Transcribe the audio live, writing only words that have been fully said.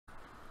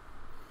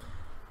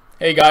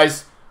Hey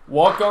guys,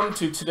 welcome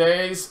to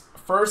today's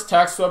first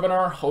tax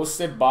webinar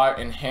hosted by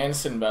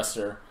Enhanced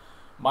Investor.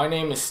 My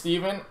name is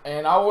Steven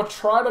and I will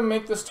try to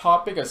make this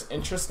topic as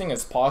interesting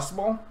as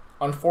possible.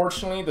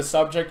 Unfortunately, the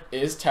subject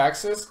is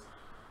taxes,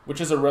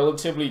 which is a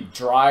relatively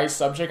dry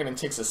subject and it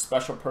takes a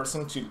special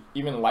person to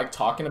even like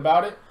talking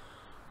about it.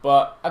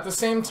 But at the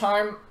same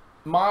time,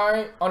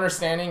 my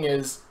understanding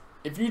is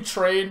if you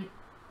trade,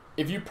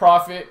 if you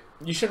profit,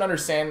 you should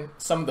understand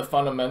some of the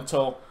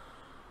fundamental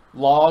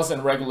laws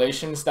and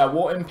regulations that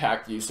will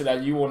impact you so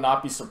that you will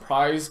not be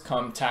surprised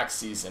come tax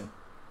season.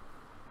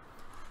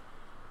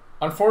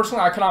 Unfortunately,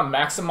 I cannot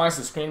maximize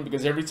the screen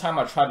because every time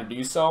I try to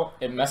do so,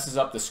 it messes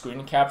up the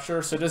screen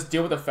capture. So just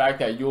deal with the fact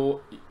that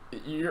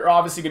you're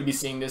obviously going to be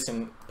seeing this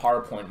in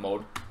PowerPoint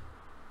mode.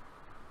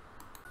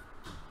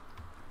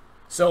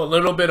 So a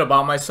little bit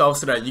about myself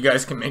so that you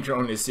guys can make your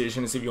own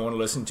decisions if you want to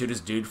listen to this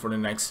dude for the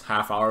next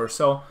half hour or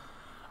so.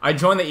 I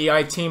joined the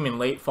EI team in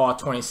late fall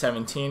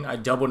 2017. I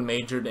double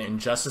majored in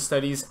justice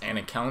studies and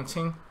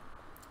accounting.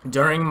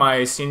 During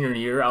my senior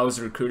year, I was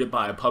recruited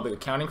by a public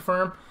accounting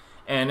firm,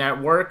 and at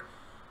work,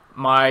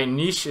 my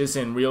niche is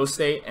in real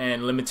estate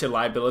and limited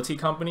liability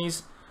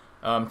companies.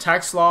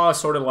 Tax law is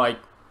sort of like,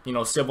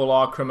 civil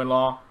law,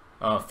 criminal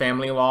law,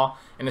 family law,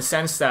 in the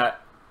sense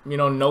that,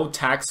 no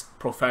tax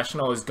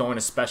professional is going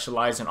to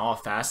specialize in all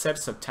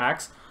facets of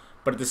tax.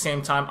 But at the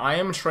same time, I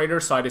am a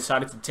trader, so I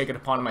decided to take it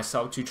upon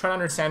myself to try to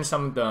understand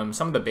some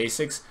of the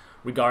basics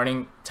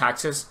regarding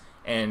taxes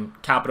and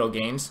capital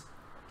gains.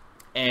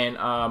 And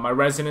my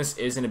residence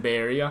is in the Bay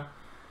Area.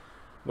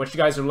 What you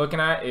guys are looking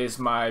at is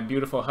my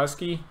beautiful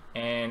Husky,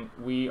 and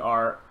we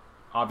are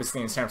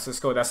obviously in San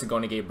Francisco. That's the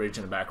Golden Gate Bridge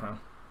in the background.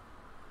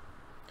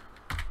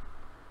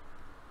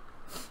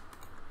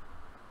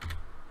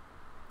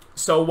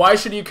 So why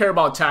should you care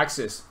about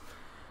taxes?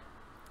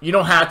 You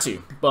don't have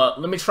to,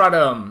 but let me try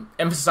to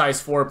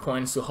emphasize 4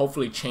 points to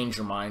hopefully change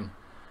your mind.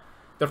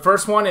 The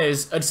first one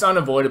is it's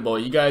unavoidable.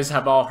 You guys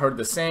have all heard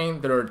the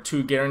saying, there are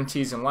 2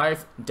 guarantees in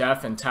life,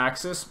 death and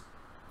taxes.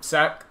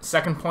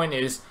 Second point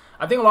is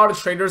I think a lot of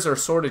traders are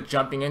sort of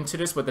jumping into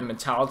this with the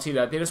mentality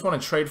that they just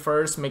want to trade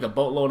first, make a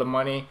boatload of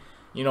money,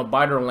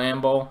 buy their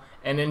Lambo,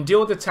 and then deal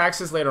with the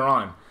taxes later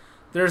on.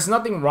 There's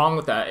nothing wrong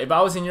with that. If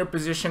I was in your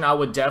position, I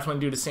would definitely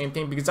do the same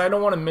thing because I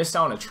don't want to miss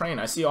out on a train.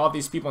 I see all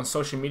these people on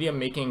social media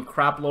making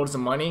crap loads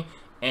of money,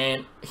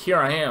 and here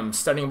I am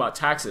studying about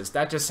taxes.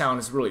 That just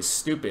sounds really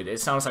stupid.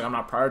 It sounds like I'm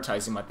not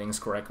prioritizing my things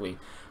correctly.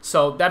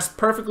 So that's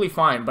perfectly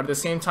fine, but at the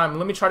same time,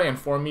 let me try to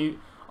inform you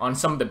on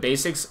some of the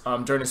basics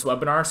during this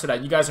webinar so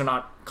that you guys are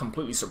not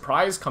completely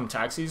surprised come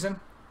tax season.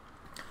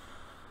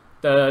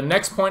 The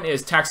next point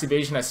is tax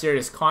evasion has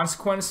serious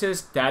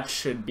consequences. That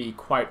should be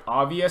quite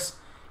obvious.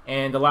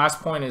 And the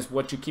last point is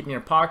what you keep in your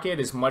pocket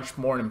is much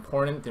more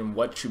important than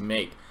what you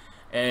make.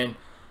 And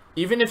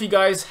even if you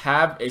guys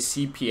have a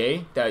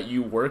CPA that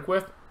you work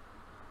with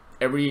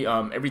every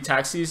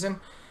tax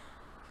season,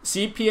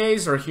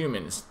 CPAs are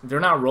humans. They're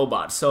not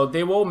robots, so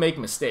they will make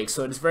mistakes.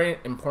 So it's very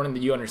important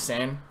that you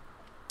understand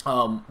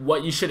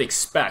what you should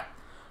expect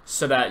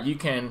so that you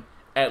can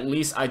at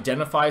least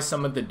identify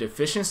some of the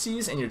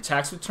deficiencies in your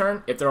tax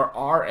return if there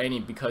are any,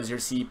 because your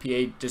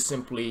CPA just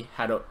simply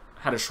had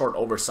a short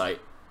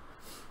oversight.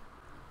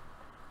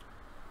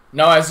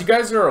 Now, as you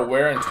guys are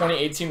aware, in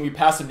 2018, we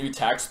passed a new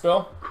tax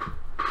bill.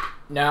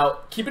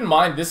 Now, keep in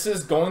mind, this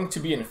is going to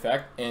be in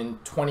effect in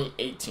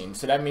 2018.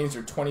 So that means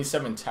your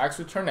 27 tax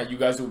return that you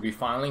guys will be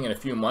filing in a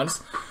few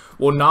months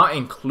will not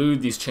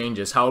include these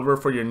changes. However,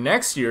 for your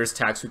next year's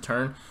tax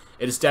return,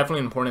 it is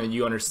definitely important that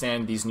you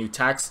understand these new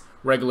tax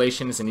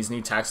regulations and these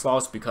new tax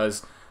laws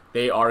because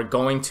they are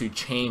going to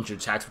change your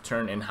tax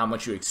return and how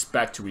much you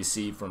expect to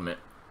receive from it.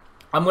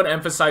 I'm going to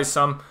emphasize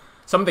some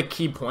of the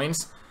key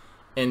points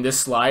in this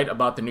slide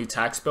about the new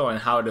tax bill and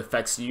how it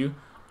affects you.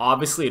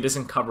 Obviously, it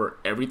doesn't cover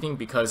everything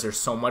because there's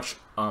so much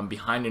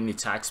behind the new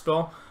tax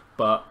bill,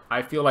 but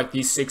I feel like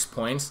these 6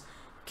 points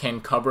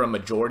can cover a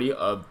majority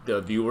of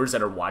the viewers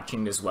that are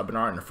watching this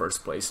webinar in the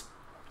first place.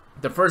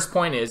 The first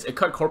point is it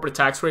cut corporate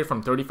tax rate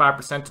from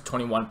 35% to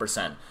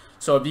 21%.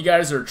 So if you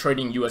guys are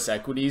trading US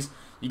equities,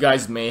 you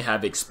guys may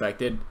have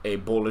expected a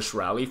bullish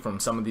rally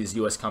from some of these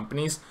US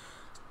companies.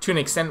 To an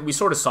extent, we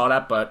sort of saw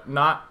that, but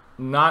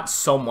not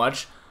so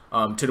much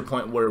to the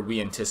point where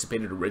we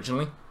anticipated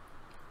originally.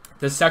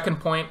 The second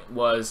point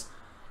was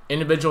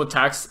individual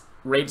tax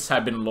rates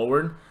have been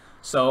lowered.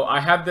 So I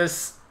have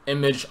this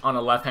image on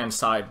the left hand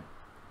side,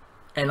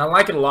 and I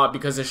like it a lot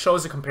because it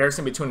shows a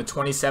comparison between the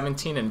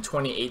 2017 and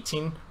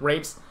 2018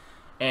 rates,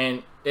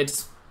 and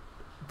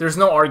there's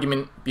no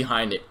argument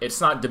behind it.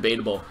 It's not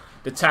debatable.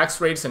 The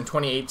tax rates in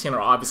 2018 are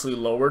obviously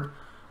lowered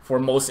for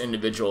most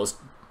individuals,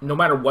 no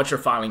matter what your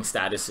filing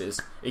status is.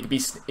 It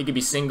could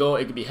be single,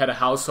 it could be head of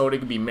household, it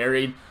could be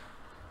married,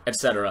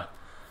 etc.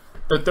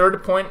 The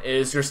third point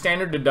is your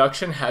standard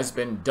deduction has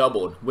been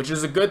doubled, which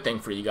is a good thing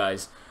for you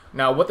guys.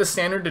 Now, what the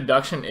standard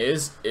deduction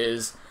is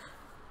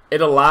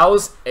it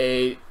allows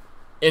a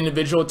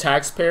individual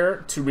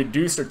taxpayer to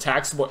reduce their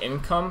taxable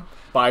income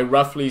by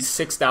roughly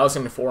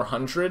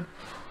 $6,400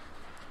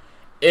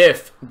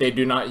 if they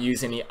do not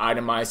use any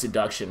itemized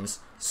deductions.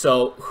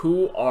 So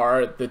who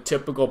are the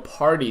typical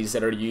parties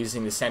that are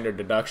using the standard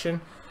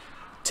deduction?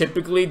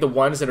 Typically, the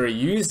ones that are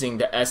using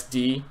the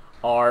SD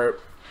are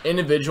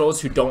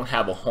individuals who don't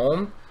have a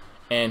home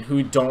and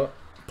who don't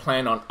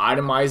plan on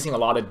itemizing a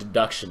lot of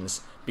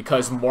deductions,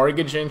 because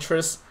mortgage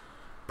interest,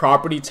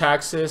 property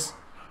taxes,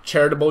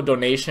 charitable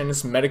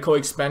donations, medical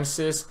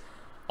expenses,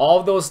 all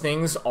of those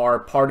things are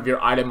part of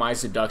your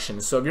itemized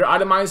deductions. So if your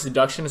itemized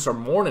deductions are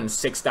more than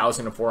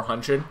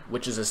 $6,400,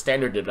 which is a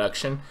standard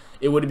deduction,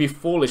 it would be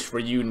foolish for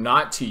you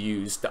not to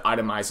use the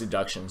itemized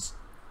deductions.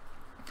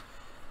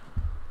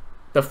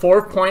 The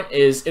fourth point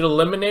is it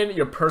eliminated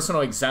your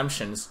personal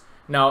exemptions.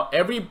 Now,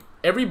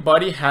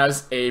 everybody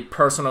has a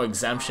personal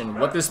exemption.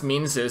 What this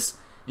means is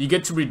you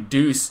get to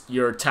reduce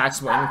your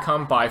taxable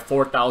income by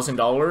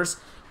 $4,000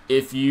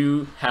 if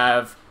you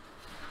have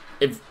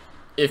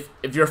if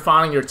you're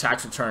filing your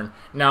tax return.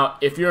 Now,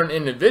 if you're an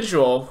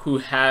individual who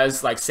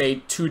has, like,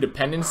 say 2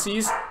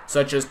 dependencies,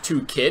 such as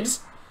 2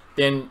 kids,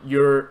 then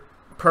your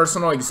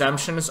personal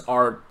exemptions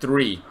are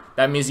 3.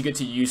 That means you get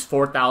to use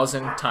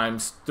 4,000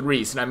 times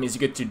 3. So that means you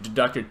get to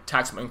deduct your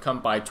taxable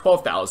income by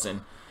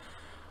 12,000.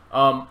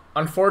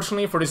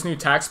 Unfortunately, for this new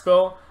tax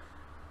bill,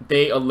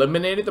 they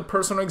eliminated the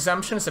personal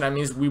exemptions, and that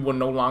means we will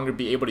no longer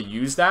be able to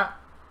use that.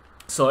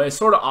 So it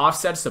sort of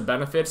offsets the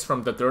benefits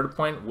from the third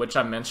point, which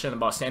I mentioned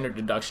about standard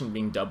deduction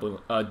being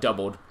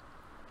doubled.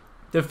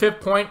 The fifth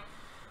point,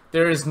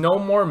 there is no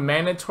more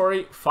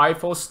mandatory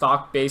FIFO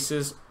stock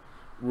basis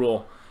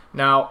rule.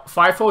 Now,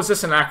 FIFO is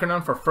just an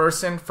acronym for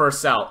first in,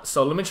 first out.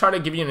 So let me try to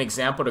give you an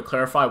example to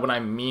clarify what I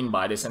mean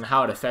by this and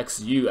how it affects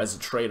you as a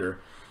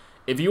trader.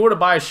 If you were to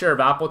buy a share of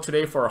Apple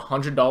today for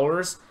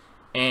 $100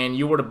 and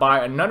you were to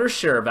buy another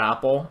share of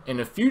Apple in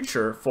the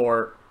future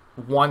for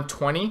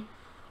 $120,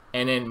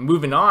 and then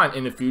moving on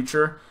in the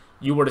future,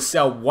 you were to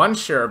sell 1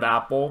 share of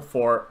Apple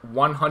for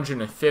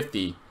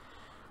 $150,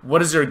 what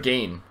is your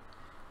gain?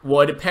 Well,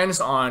 it depends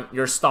on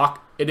your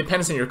stock. It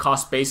depends on your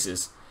cost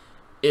basis.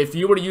 If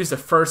you were to use the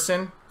first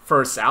in,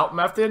 first out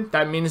method,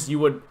 that means you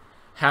would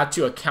have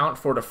to account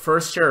for the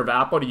first share of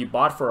Apple that you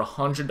bought for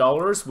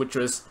 $100, which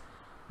was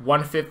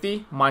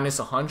 $150 minus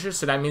 100,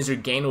 so that means your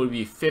gain would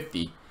be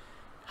 $50.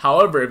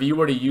 However, if you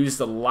were to use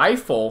the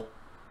LIFO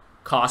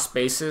cost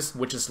basis,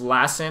 which is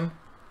last in,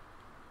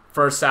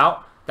 first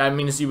out, that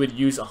means you would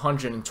use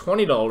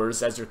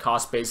 $120 as your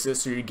cost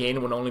basis, so your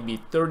gain would only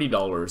be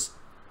 $30.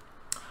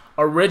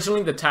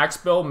 Originally, the tax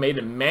bill made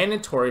it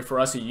mandatory for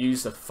us to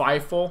use the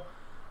FIFO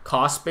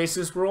cost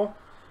basis rule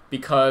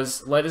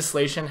because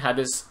legislation had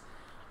this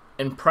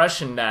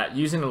impression that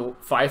using the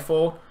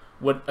FIFO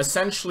would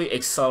essentially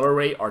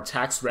accelerate our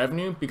tax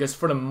revenue, because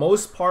for the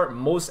most part,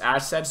 most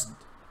assets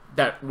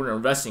that we're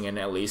investing in,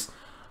 at least,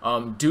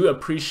 do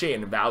appreciate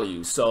in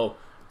value. So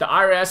the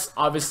IRS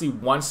obviously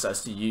wants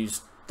us to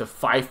use the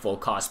FIFO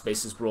cost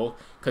basis rule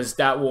because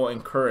that will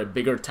incur a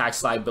bigger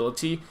tax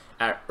liability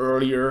at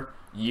earlier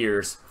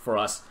years for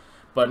us.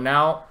 But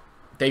now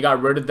they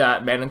got rid of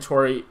that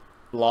mandatory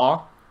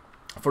law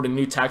for the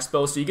new tax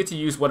bill, so you get to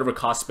use whatever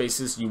cost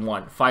basis you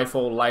want: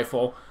 FIFO,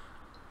 LIFO,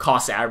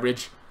 cost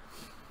average.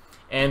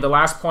 And the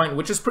last point,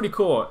 which is pretty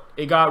cool,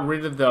 it got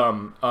rid of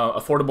the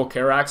Affordable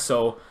Care Act.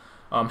 So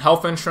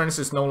health insurance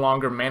is no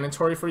longer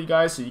mandatory for you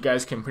guys, so you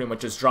guys can pretty much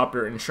just drop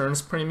your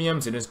insurance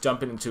premiums and just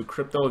jump into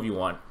crypto if you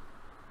want.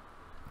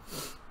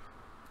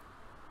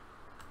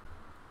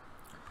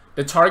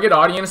 The target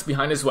audience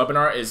behind this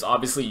webinar is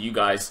obviously you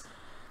guys.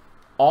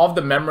 All of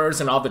the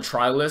members and all the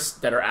trialists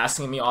that are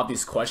asking me all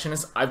these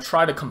questions, I've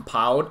tried to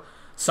compile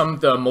some of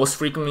the most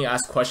frequently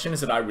asked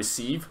questions that I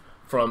receive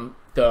from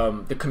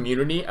the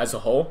community as a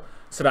whole,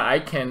 so that I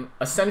can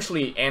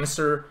essentially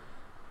answer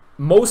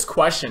most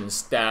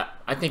questions that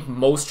I think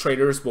most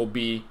traders will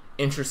be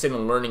interested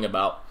in learning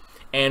about.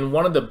 And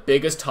one of the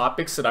biggest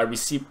topics that I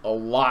receive a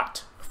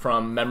lot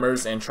from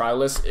members and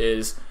trialists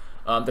is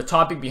the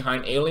topic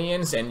behind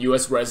aliens and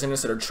US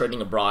residents that are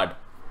trading abroad.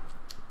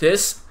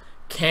 This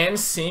can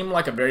seem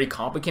like a very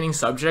complicating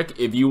subject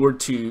if you were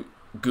to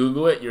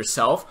Google it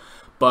yourself,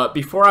 but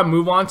before I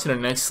move on to the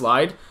next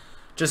slide,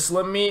 just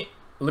let me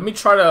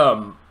try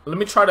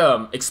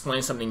to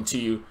explain something to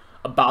you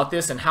about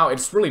this and how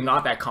it's really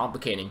not that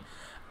complicating.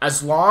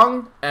 As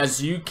long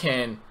as you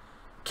can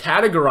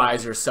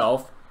categorize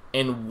yourself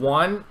in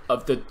one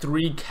of the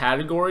 3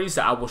 categories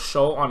that I will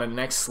show on the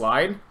next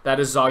slide, that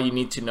is all you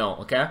need to know,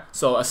 okay?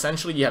 So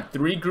essentially you have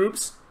 3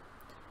 groups.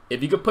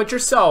 If you could put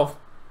yourself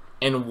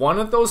in one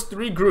of those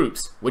 3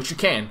 groups, which you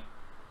can,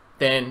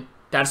 then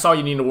that's all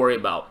you need to worry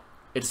about.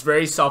 It's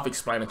very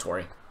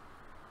self-explanatory.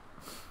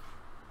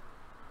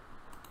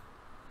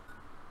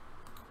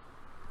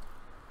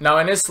 Now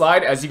in this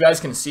slide, as you guys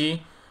can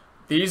see,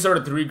 these are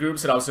the 3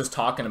 groups that I was just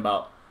talking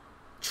about.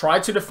 Try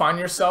to define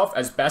yourself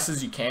as best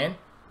as you can.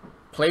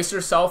 Place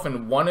yourself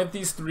in one of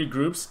these 3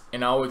 groups,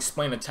 and I will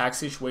explain a tax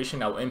situation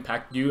that will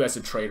impact you as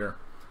a trader.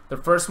 The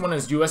first one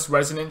is US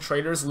resident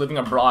traders living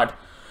abroad.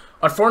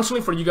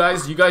 Unfortunately for you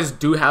guys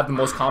do have the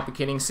most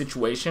complicating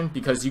situation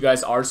because you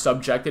guys are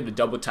subjected to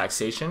double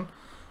taxation.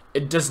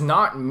 It does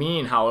not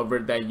mean, however,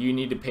 that you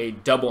need to pay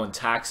double in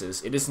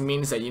taxes. It just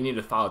means that you need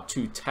to file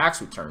 2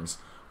 tax returns,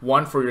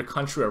 one for your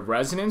country of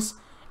residence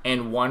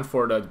and one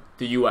for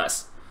the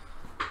US.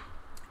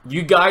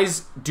 You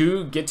guys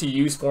do get to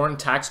use foreign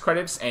tax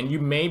credits, and you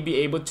may be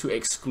able to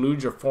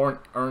exclude your foreign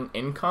earned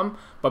income,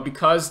 but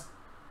because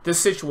this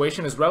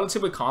situation is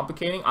relatively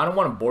complicating, I don't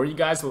want to bore you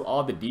guys with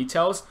all the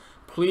details.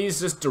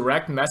 Please just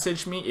direct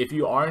message me if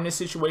you are in this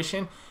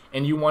situation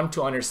and you want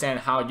to understand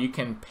how you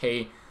can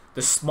pay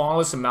the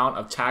smallest amount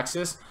of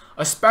taxes,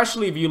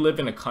 especially if you live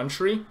in a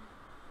country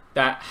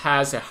that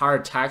has a higher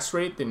tax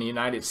rate than the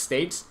United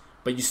States,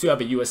 but you still have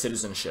a US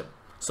citizenship.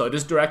 So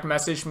just direct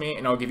message me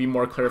and I'll give you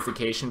more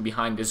clarification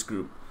behind this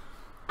group.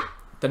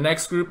 The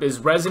next group is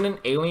resident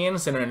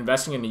aliens that are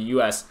investing in the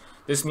US.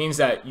 This means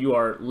that you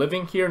are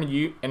living here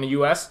in the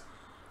US.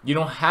 You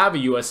don't have a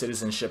US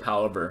citizenship,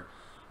 however.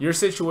 Your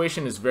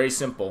situation is very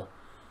simple.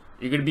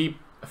 You're going to be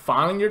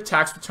filing your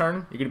tax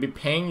return. You're going to be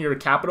paying your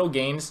capital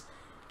gains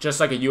just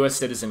like a US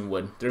citizen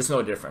would. There's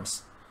no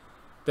difference.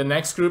 The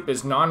next group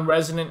is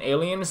non-resident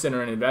aliens that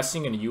are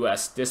investing in the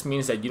US. This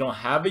means that you don't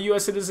have a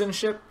US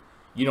citizenship.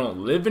 You don't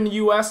live in the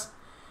US.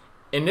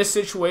 In this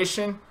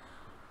situation,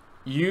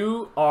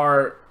 you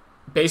are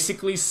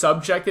basically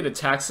subjected to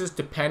taxes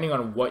depending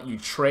on what you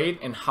trade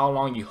and how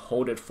long you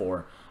hold it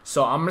for.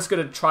 So I'm just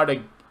going to try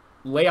to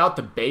lay out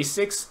the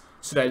basics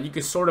so that you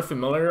can sort of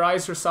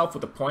familiarize yourself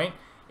with the point.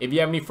 If you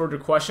have any further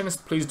questions,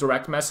 please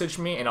direct message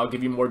me and I'll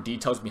give you more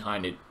details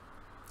behind it.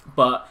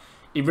 But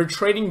if you're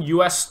trading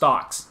US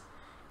stocks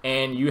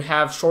and you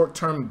have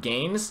short-term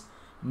gains,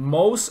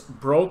 most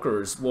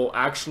brokers will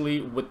actually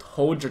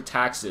withhold your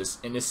taxes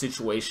in this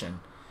situation.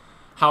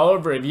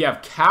 However, if you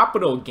have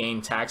capital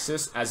gain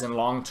taxes, as in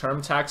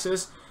long-term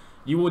taxes,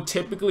 you will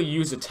typically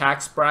use a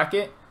tax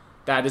bracket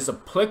that is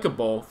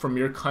applicable from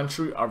your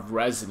country of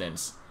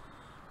residence.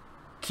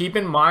 Keep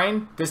in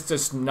mind, this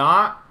does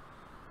not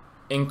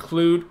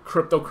include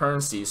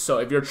cryptocurrencies. So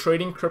if you're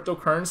trading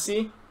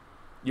cryptocurrency,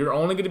 you're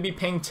only going to be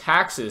paying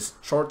taxes,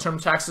 short-term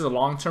taxes or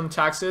long-term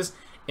taxes,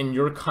 in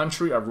your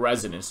country of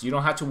residence. You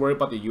don't have to worry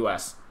about the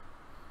US.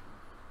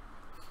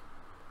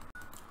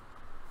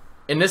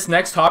 In this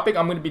next topic,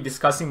 I'm going to be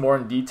discussing more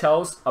in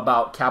details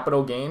about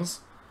capital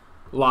gains,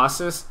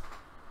 losses,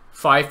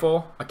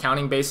 FIFO,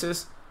 accounting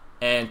basis,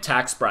 and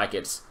tax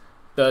brackets.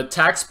 The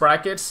tax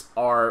brackets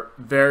are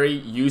very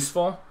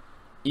useful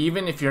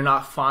even if you're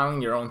not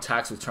filing your own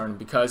tax return,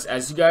 because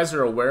as you guys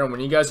are aware, when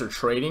you guys are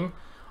trading,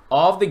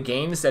 all of the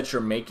gains that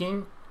you're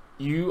making,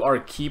 you are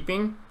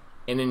keeping,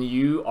 and then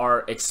you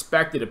are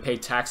expected to pay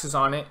taxes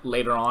on it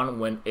later on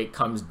when it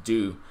comes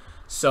due.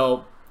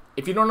 So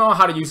if you don't know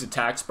how to use the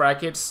tax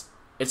brackets,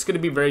 it's going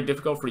to be very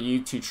difficult for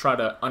you to try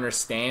to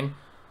understand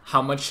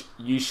how much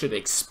you should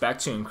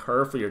expect to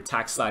incur for your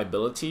tax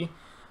liability.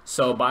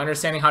 So by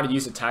understanding how to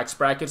use the tax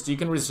brackets, you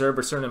can reserve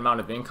a certain amount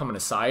of income on the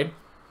side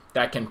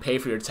that can pay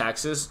for your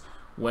taxes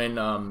when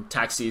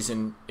tax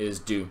season is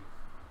due.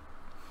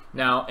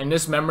 Now, in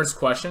this member's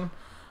question,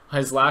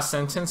 his last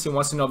sentence, he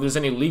wants to know if there's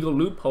any legal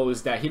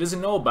loopholes that he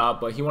doesn't know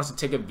about, but he wants to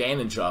take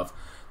advantage of.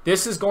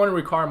 This is going to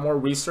require more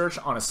research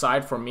on a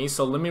side for me,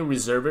 so let me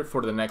reserve it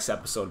for the next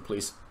episode,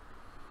 please.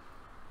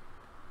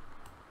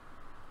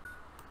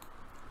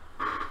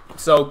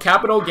 So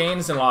capital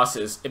gains and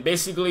losses, it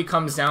basically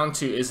comes down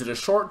to, is it a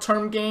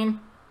short-term gain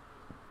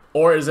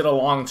or is it a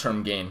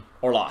long-term gain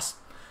or loss?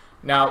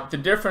 Now, the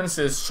difference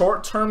is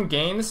short-term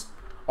gains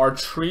are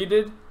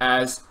treated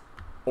as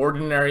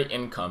ordinary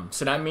income.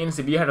 So that means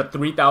if you had a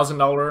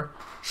 $3,000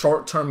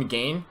 short-term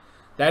gain,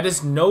 that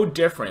is no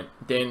different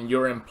than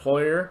your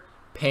employer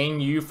paying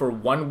you for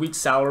 1 week's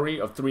salary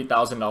of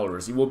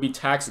 $3,000. You will be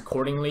taxed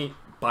accordingly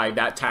by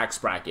that tax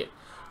bracket.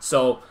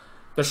 So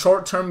the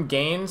short-term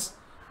gains,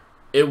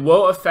 it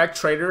will affect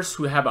traders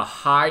who have a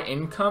high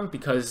income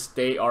because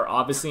they are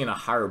obviously in a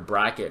higher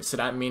bracket. So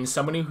that means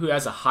somebody who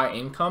has a high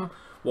income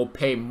will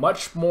pay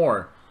much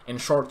more in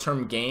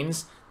short-term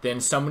gains than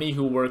somebody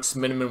who works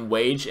minimum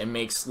wage and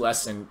makes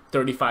less than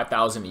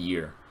 $35,000 a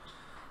year.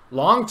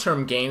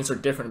 Long-term gains are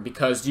different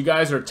because you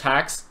guys are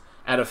taxed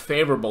at a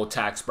favorable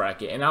tax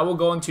bracket, and I will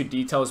go into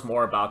details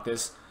more about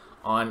this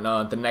on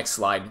the next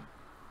slide.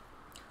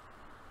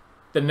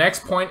 The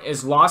next point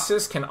is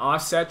losses can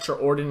offset your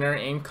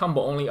ordinary income,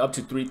 but only up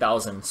to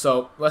 $3,000.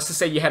 So let's just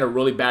say you had a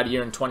really bad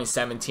year in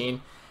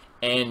 2017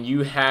 and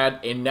you had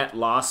a net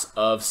loss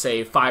of,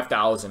 say,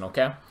 $5,000,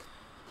 okay?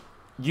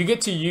 You get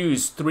to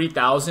use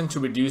 $3,000 to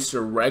reduce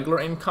your regular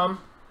income.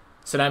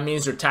 So that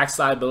means your tax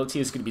liability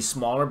is going to be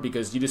smaller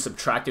because you just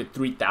subtracted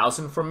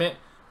 $3,000 from it.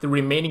 The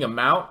remaining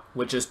amount,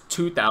 which is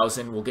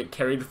 $2,000, will get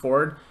carried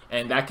forward,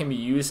 and that can be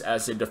used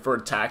as a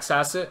deferred tax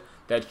asset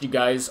that you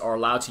guys are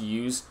allowed to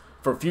use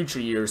for future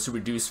years to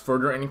reduce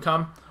further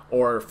income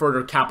or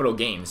further capital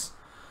gains.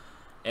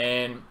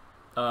 And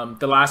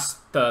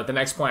the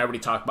next point I already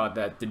talked about,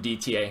 that the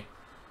DTA.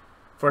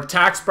 For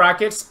tax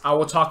brackets, I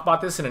will talk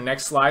about this in the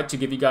next slide to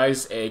give you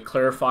guys a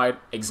clarified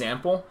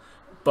example.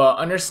 But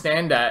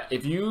understand that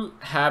if you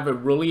have a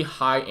really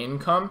high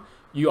income,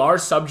 you are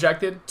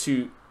subjected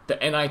to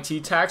the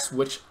NIT tax,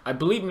 which I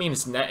believe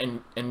means net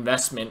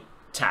investment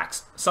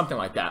tax, something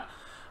like that.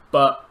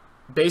 But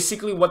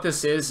basically what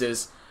this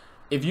is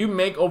if you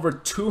make over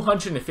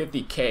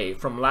 250K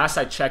from last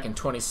I checked in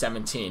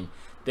 2017,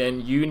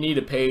 then you need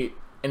to pay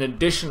an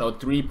additional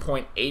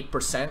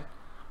 3.8%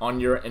 on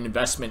your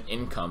investment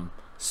income.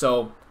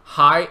 So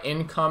high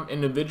income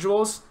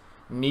individuals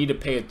need to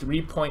pay a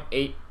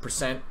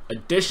 3.8%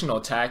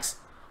 additional tax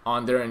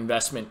on their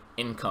investment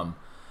income.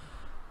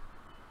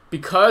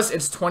 Because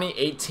it's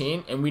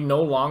 2018 and we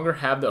no longer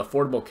have the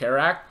Affordable Care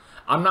Act,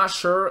 I'm not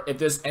sure if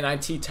this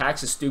NIT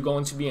tax is still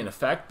going to be in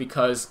effect,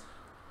 because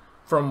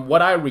from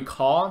what I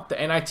recall, the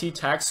NIT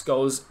tax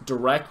goes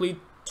directly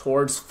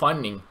towards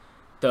funding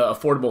the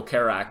Affordable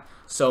Care Act.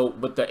 So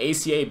with the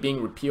ACA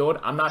being repealed,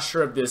 I'm not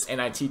sure if this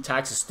NIT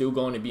tax is still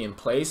going to be in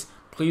place.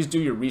 Please do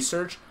your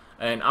research,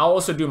 and I'll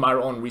also do my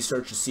own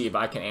research to see if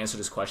I can answer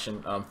this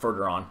question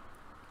further on.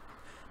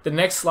 The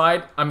next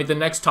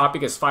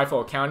topic is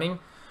FIFO accounting.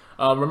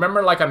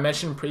 Remember, like I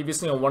mentioned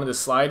previously on one of the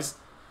slides,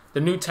 the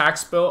new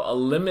tax bill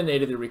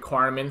eliminated the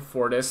requirement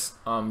for this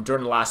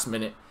during the last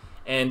minute.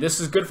 And this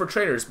is good for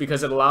traders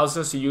because it allows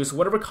us to use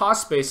whatever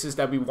cost basis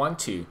that we want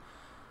to.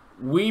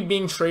 We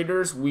being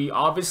traders, we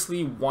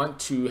obviously want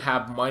to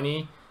have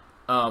money.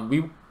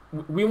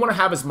 We want to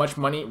have as much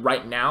money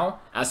right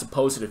now as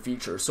opposed to the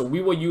future. So we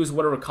will use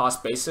whatever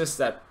cost basis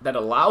that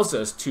allows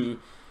us to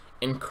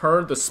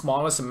incur the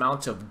smallest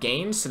amount of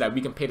gains so that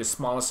we can pay the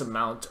smallest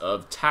amount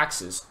of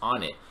taxes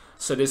on it.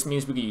 So this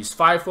means we can use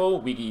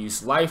FIFO, we can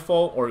use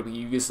LIFO, or we can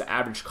use the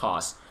average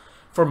cost.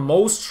 For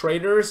most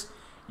traders,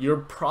 you're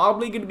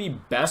probably going to be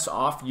best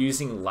off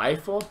using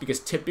LIFO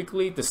because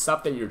typically the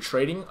stuff that you're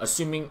trading,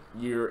 assuming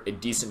you're a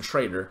decent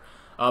trader,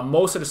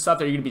 most of the stuff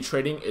that you're going to be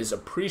trading is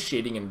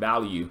appreciating in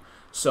value.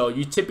 So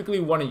you typically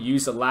want to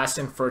use the last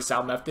in first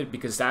out method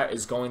because that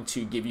is going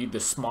to give you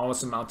the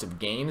smallest amount of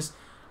gains,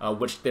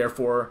 which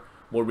therefore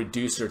will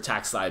reduce your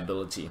tax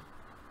liability.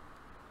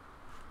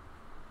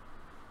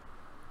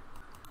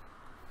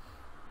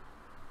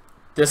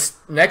 This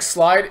next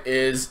slide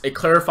is a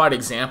clarified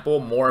example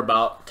more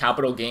about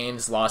capital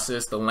gains,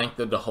 losses, the length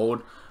of the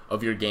hold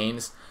of your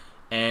gains,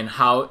 and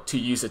how to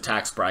use the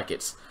tax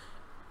brackets.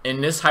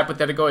 In this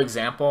hypothetical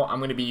example, I'm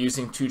going to be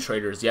using two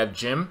traders. You have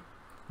Jim,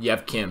 you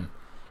have Kim.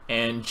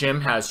 And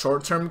Jim has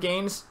short-term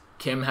gains,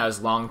 Kim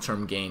has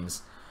long-term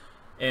gains.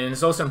 And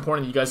it's also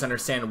important you guys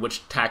understand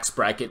which tax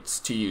brackets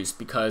to use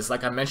because,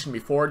 like I mentioned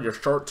before, your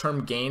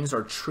short-term gains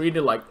are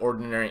treated like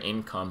ordinary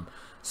income.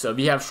 So if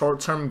you have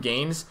short-term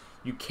gains,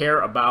 you care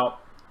about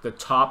the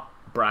top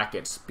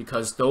brackets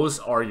because those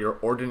are your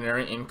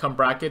ordinary income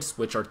brackets,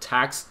 which are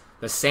taxed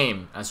the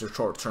same as your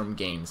short-term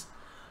gains.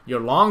 Your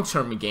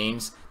long-term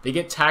gains, they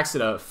get taxed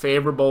at a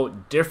favorable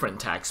different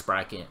tax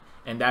bracket,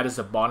 and that is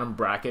the bottom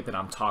bracket that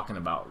I'm talking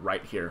about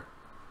right here.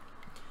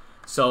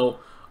 So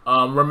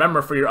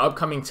remember, for your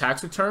upcoming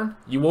tax return,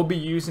 you will be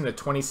using the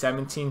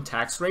 2017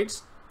 tax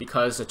rates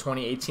because the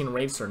 2018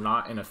 rates are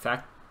not in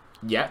effect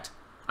yet.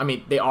 I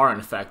mean, they are in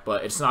effect,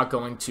 but it's not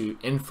going to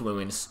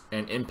influence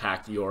and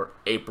impact your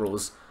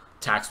April's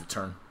tax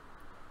return.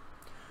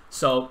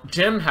 So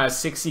Jim has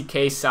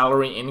 60K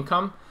salary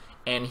income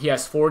and he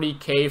has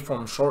 40K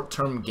from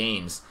short-term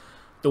gains.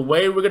 The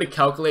way we're going to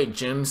calculate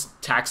Jim's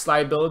tax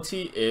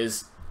liability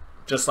is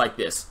just like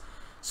this.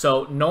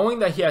 So knowing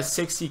that he has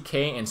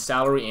 60K in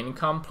salary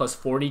income plus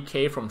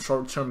 40K from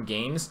short-term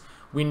gains,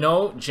 we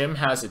know Jim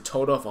has a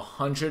total of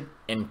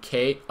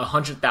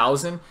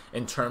 100,000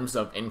 in terms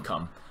of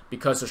income,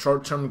 because the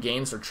short-term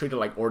gains are treated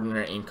like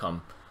ordinary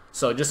income.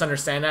 So just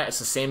understand that it's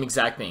the same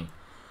exact thing.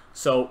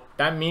 So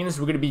that means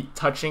we're going to be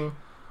touching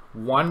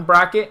one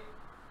bracket,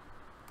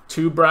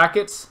 two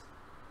brackets,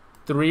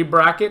 three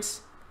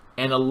brackets,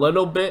 and a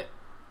little bit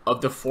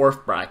of the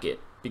fourth bracket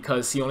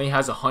because he only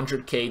has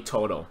 100K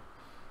total.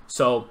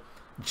 So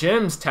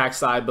Jim's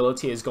tax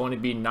liability is going to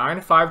be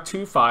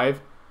 9525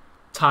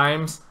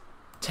 times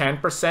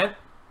 10%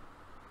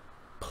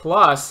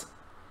 plus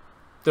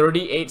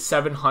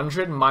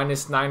 38,700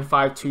 minus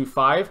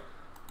 9525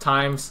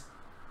 times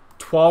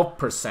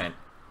 12%,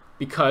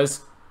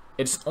 because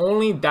it's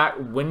only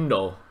that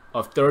window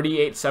of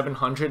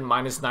 38,700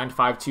 minus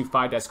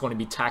 9525 that's going to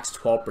be taxed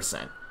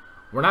 12%.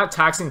 We're not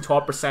taxing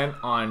 12%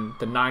 on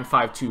the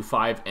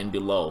 9525 and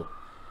below.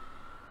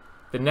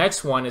 The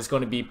next one is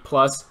going to be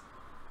plus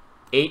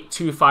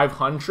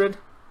 8,500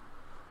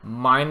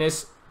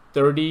 minus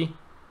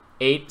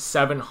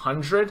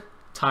 38,700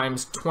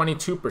 times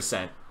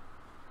 22%.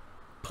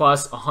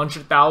 Plus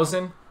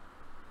 100,000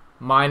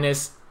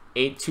 minus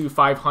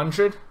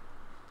 8,500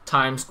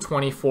 times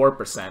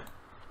 24%.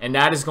 And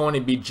that is going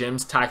to be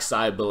Jim's tax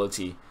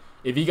liability.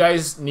 If you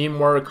guys need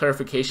more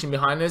clarification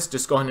behind this,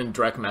 just go ahead and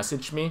direct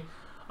message me.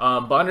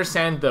 But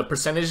understand the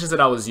percentages that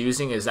I was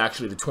using is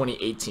actually the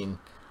 2018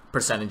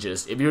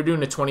 percentages. If you're doing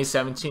the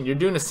 2017, you're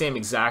doing the same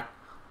exact,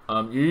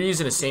 you're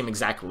using the same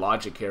exact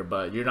logic here,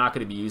 but you're not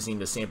going to be using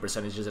the same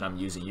percentages that I'm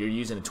using. You're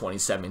using the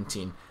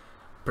 2017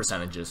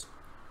 percentages.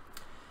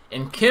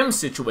 In Kim's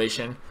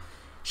situation,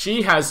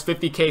 she has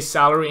 50K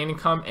salary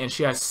income and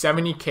she has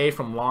 70K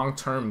from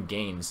long-term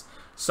gains.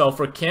 So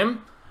for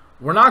Kim,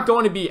 we're not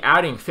going to be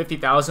adding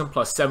 50,000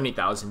 plus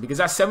 70,000 because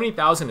that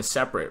 70,000 is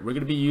separate. We're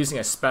going to be using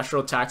a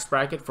special tax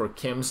bracket for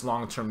Kim's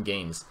long-term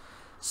gains.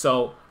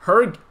 So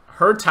her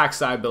tax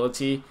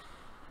liability,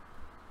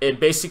 it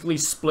basically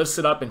splits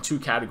it up in two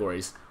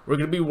categories. We're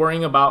going to be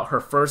worrying about her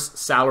first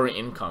salary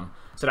income.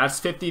 So that's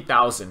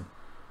 50,000.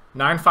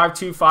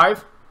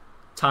 9,525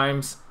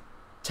 times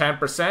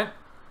 10%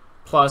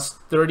 plus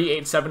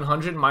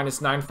 38,700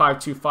 minus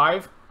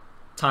 9,525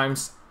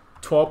 times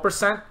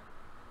 12%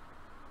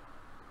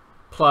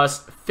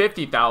 plus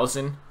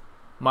 50,000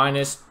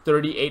 minus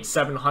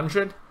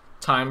 38,700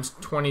 times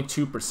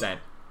 22%.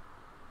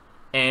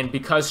 And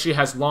because she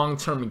has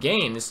long-term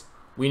gains,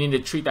 we need to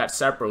treat that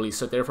separately.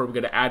 So therefore, we're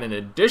going to add an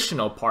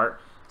additional part,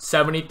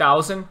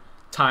 70,000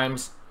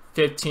 times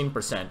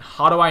 15%.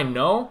 How do I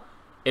know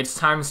it's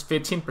times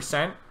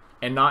 15%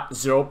 and not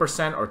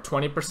 0% or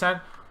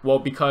 20%? Well,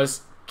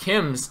 because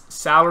Kim's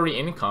salary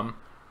income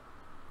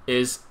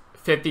is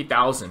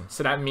 50,000.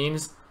 So that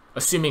means,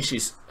 assuming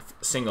she's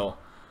single,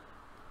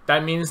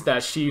 that means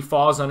that she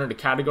falls under the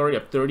category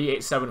of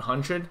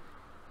 38,700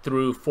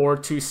 through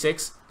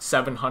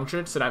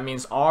 426,700. So that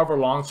means all of her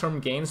long-term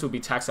gains will be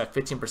taxed at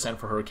 15%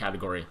 for her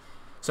category.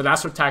 So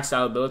that's her tax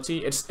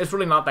liability. It's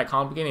really not that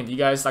complicated. If you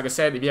guys, like I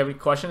said, if you have any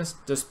questions,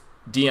 just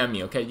DM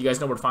me, okay? You guys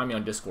know where to find me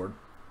on Discord.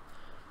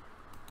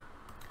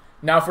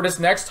 Now for this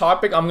next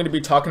topic, I'm going to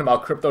be talking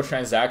about crypto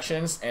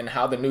transactions and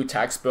how the new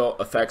tax bill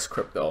affects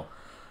crypto.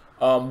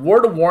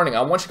 Word of warning,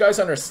 I want you guys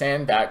to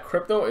understand that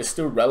crypto is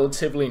still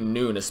relatively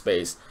new in the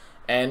space.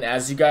 And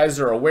as you guys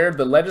are aware,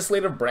 the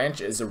legislative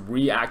branch is a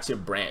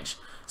reactive branch.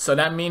 So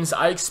that means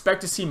I expect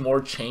to see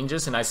more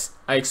changes, and I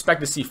expect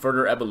to see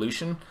further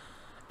evolution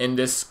in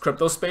this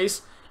crypto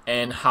space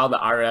and how the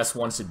IRS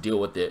wants to deal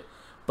with it.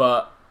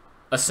 But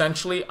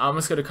essentially, I'm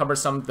just going to cover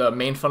some of the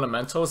main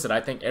fundamentals that I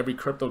think every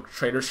crypto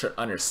trader should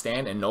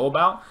understand and know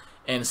about,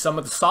 and some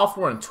of the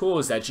software and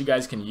tools that you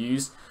guys can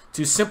use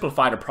to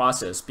simplify the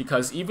process.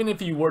 Because even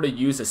if you were to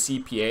use a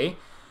CPA,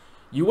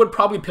 you would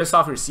probably piss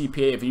off your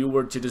CPA if you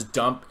were to just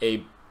dump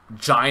a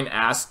giant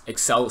ass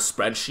Excel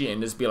spreadsheet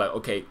and just be like,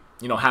 okay,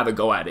 you know, have a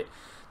go at it.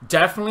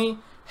 Definitely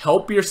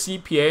help your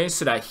CPA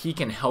so that he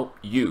can help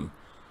you.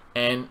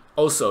 And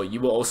also, you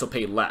will also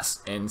pay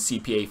less in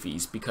CPA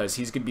fees because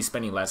he's going to be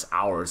spending less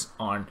hours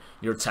on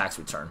your tax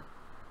return.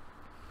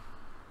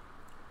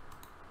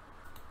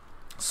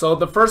 So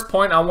the first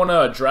point I want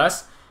to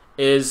address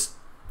is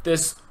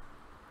this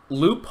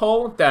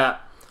loophole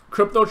that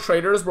crypto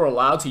traders were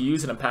allowed to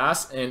use in the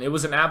past, and it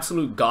was an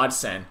absolute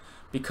godsend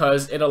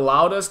because it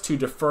allowed us to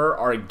defer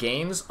our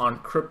gains on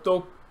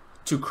crypto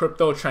to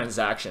crypto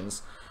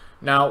transactions.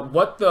 Now,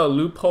 what the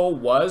loophole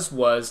was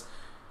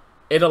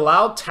it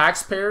allowed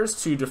taxpayers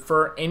to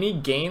defer any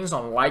gains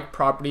on like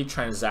property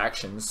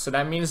transactions. So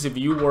that means if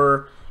you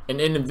were an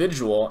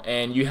individual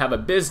and you have a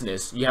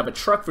business, you have a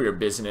truck for your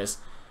business,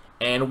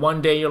 and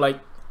one day you're like,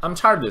 I'm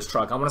tired of this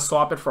truck, I'm gonna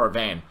swap it for a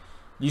van.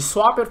 You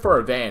swap it for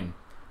a van,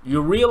 you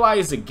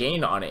realize a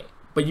gain on it,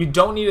 but you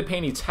don't need to pay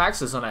any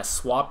taxes on that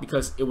swap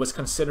because it was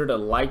considered a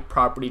like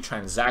property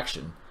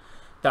transaction.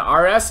 The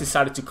IRS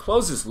decided to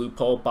close this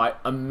loophole by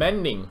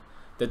amending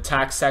the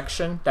tax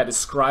section that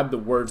described the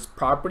words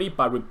property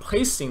by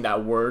replacing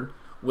that word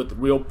with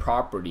real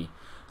property.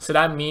 So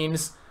that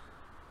means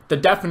the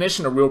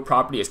definition of real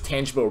property is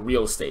tangible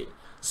real estate.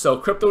 So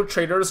crypto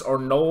traders are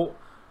no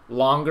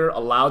longer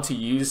allowed to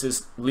use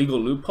this legal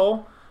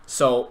loophole.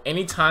 So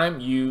anytime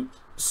you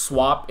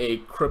swap a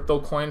crypto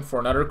coin for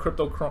another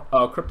crypto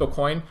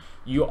coin,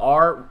 you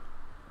are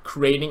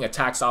creating a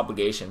tax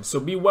obligation. So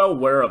be well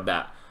aware of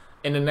that.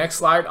 In the next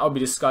slide, I'll be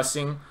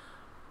discussing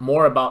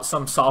more about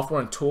some software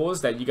and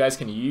tools that you guys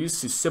can use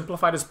to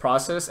simplify this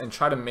process and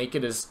try to make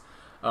it as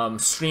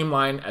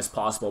streamlined as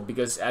possible.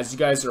 Because as you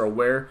guys are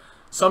aware,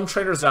 some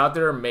traders out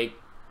there make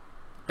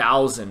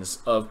thousands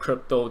of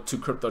crypto to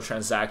crypto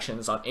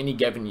transactions on any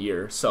given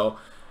year. So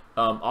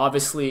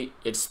obviously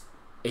it's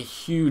a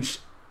huge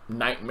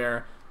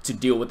nightmare to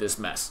deal with this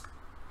mess.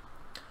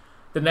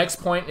 The next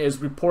point is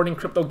reporting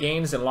crypto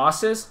gains and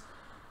losses.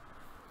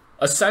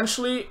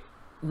 Essentially,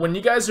 when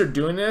you guys are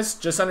doing this,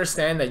 just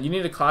understand that you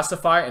need to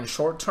classify in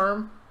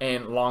short-term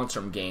and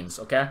long-term gains,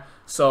 okay?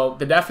 So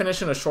the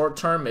definition of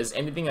short-term is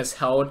anything that's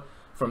held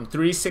from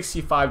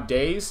 365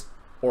 days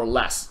or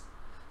less.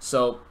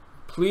 So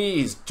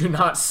please do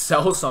not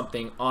sell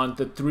something on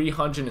the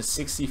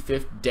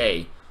 365th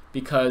day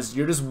because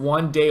you're just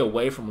one day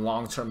away from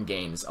long-term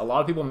gains. A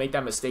lot of people make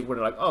that mistake where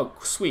they're like, oh,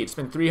 sweet, it's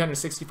been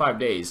 365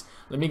 days.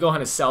 Let me go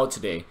ahead and sell it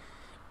today.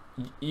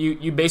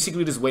 You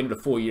basically just waited a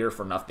full year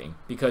for nothing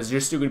because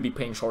you're still going to be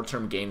paying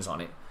short-term gains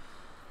on it.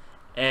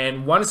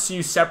 And once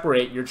you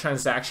separate your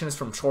transactions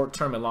from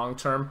short-term and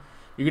long-term,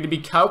 you're going to be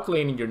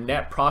calculating your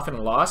net profit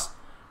and loss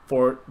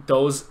for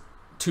those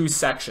two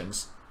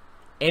sections.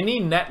 Any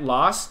net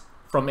loss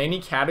from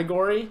any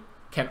category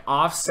can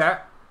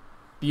offset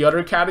the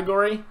other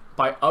category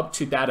by up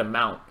to that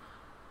amount.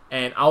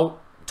 And I'll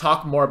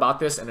talk more about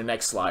this in the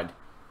next slide.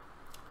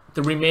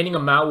 The remaining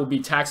amount will be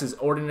taxed as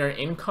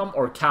ordinary income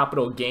or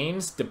capital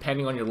gains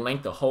depending on your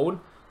length of hold.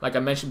 like I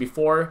mentioned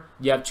before,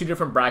 you have two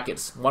different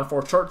brackets, one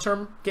for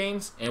short-term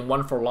gains and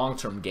one for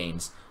long-term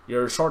gains.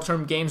 Your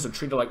short-term gains are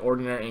treated like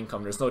ordinary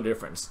income. There's no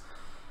difference.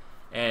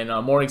 And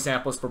more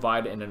examples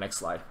provided in the next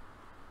slide.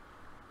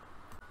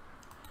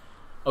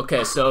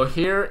 Okay, so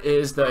here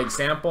is the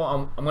example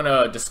I'm going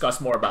to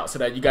discuss more about so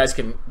that you guys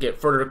can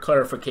get further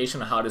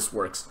clarification on how this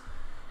works.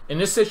 In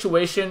this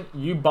situation,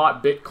 you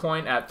bought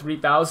Bitcoin at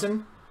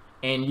 3,000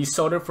 and you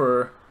sold it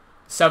for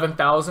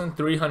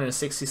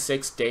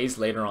 7,366 days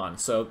later on.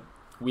 So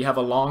we have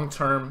a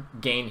long-term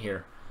gain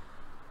here.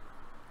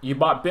 You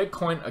bought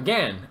Bitcoin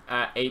again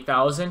at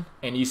 8,000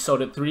 and you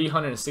sold it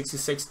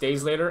 366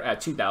 days later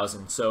at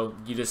 2,000. So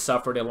you just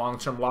suffered a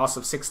long-term loss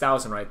of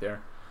 6,000 right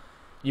there.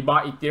 You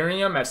bought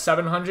Ethereum at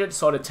 700,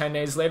 sold it 10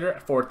 days later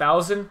at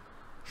 4,000,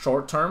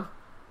 short term.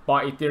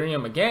 Bought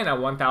Ethereum again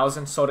at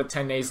 1,000, sold it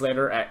 10 days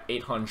later at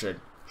 800,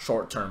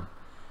 short term.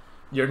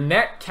 Your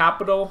net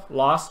capital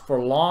loss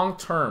for long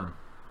term,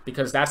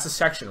 because that's the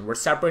section, we're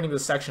separating the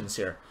sections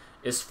here,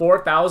 is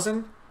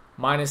 4,000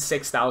 minus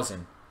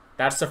 6,000.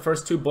 That's the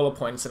first two bullet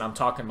points that I'm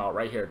talking about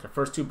right here, the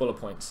first two bullet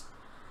points.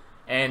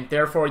 And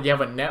therefore, you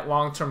have a net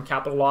long-term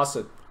capital loss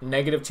of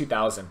negative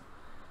 2,000.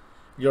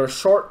 Your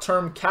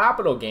short-term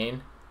capital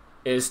gain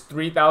is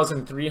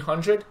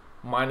 3,300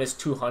 minus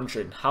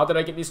 200. How did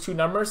I get these two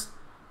numbers?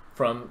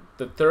 From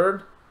the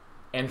third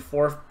and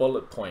fourth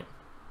bullet point.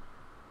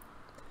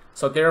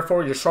 So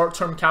therefore, your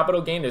short-term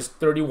capital gain is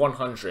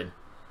 3,100.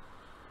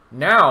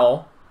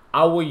 Now,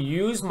 I will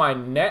use my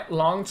net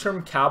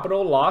long-term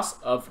capital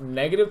loss of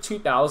negative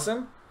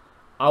 2,000.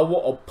 I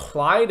will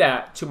apply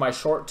that to my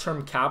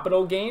short-term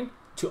capital gain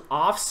to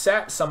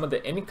offset some of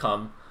the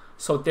income.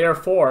 So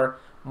therefore,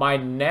 my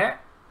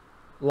net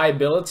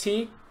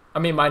liability,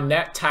 my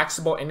net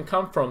taxable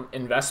income from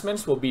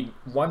investments will be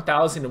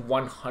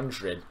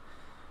 1,100.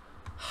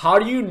 How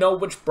do you know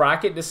which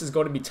bracket this is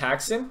going to be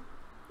taxed in?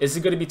 Is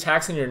it going to be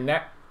taxed in your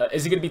net?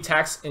 Is it going to be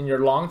taxed in your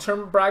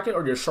long-term bracket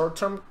or your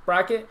short-term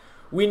bracket?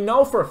 We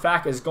know for a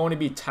fact it's going to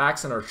be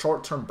taxed in our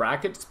short-term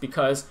brackets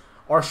because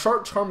our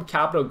short-term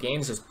capital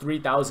gains is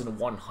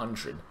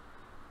 3,100,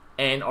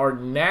 and our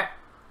net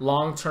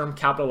long-term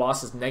capital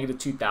loss is negative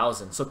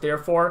 2,000. So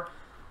therefore,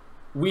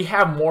 we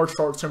have more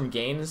short-term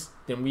gains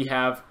than we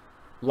have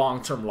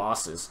long-term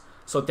losses.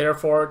 So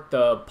therefore,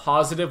 the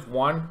positive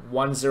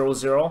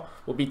 1,100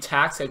 will be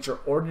taxed at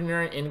your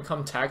ordinary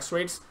income tax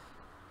rates,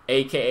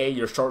 aka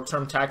your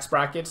short-term tax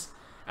brackets,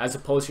 as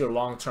opposed to your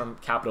long-term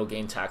capital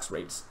gain tax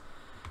rates.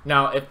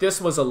 Now, if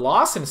this was a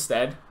loss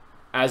instead,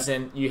 as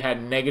in you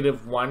had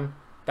negative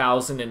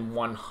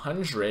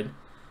 1,100,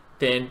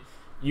 then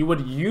you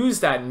would use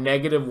that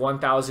negative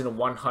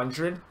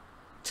 1,100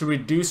 to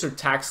reduce your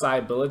tax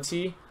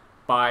liability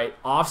by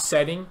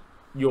offsetting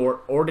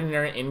your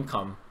ordinary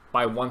income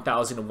by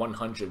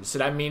 1,100. So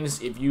that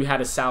means if you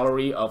had a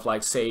salary of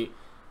like say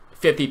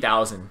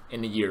 50,000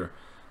 in a year,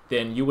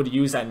 then you would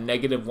use that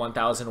negative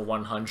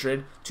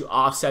 1,100 to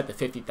offset the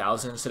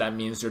 50,000. So that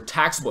means your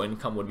taxable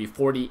income would be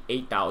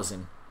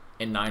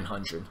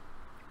 48,900.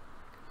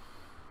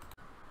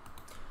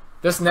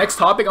 This next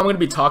topic I'm going to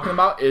be talking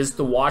about is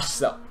the wash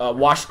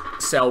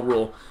sell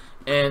rule.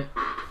 And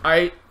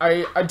I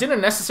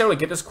didn't necessarily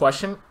get this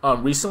question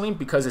recently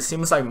because it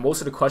seems like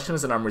most of the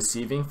questions that I'm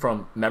receiving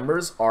from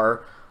members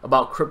are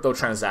about crypto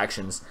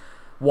transactions.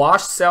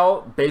 Wash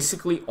sell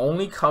basically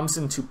only comes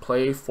into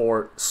play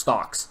for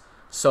stocks.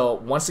 So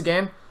once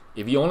again,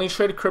 if you only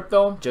trade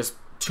crypto, just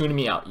tune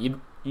me out.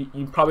 You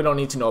probably don't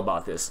need to know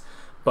about this.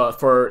 But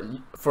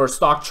for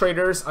stock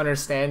traders,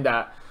 understand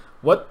that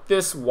what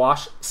this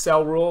wash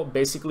sell rule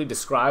basically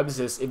describes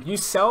is if you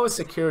sell a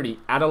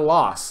security at a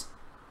loss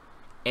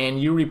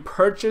and you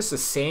repurchase the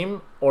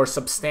same or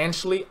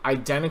substantially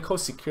identical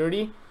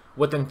security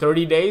within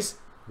 30 days,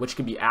 which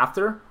could be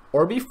after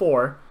or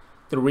before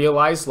the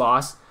realized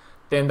loss,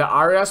 then the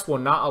IRS will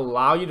not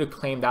allow you to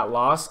claim that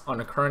loss on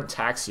the current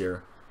tax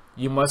year.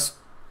 You must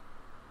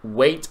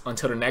wait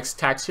until the next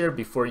tax year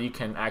before you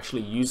can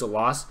actually use a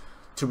loss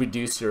to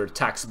reduce your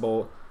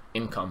taxable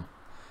income.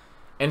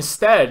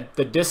 Instead,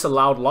 the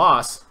disallowed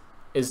loss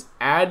is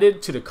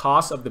added to the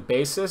cost of the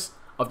basis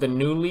of the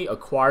newly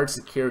acquired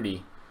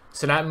security.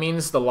 So that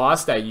means the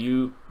loss that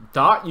you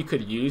thought you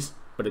could use,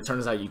 but it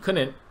turns out you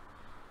couldn't,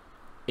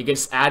 it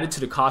gets added to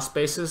the cost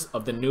basis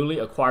of the newly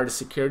acquired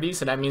security.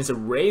 So that means it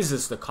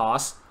raises the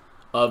cost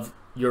of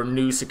your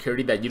new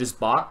security that you just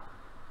bought.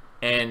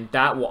 And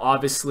that will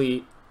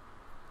obviously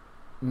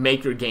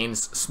make your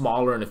gains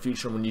smaller in the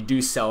future when you do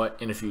sell it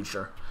in the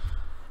future.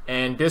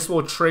 And this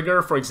will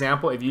trigger, for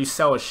example, if you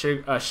sell a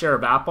share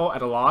of Apple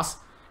at a loss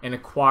and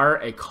acquire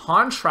a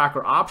contract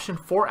or option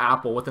for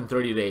Apple within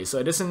 30 days. So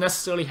it doesn't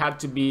necessarily have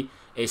to be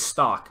a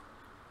stock.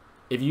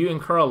 If you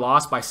incur a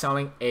loss by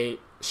selling a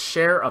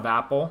share of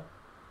Apple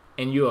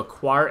and you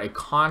acquire a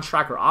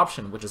contract or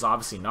option, which is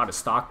obviously not a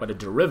stock but a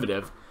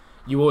derivative,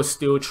 you will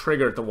still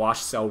trigger the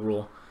wash sell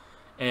rule.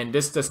 And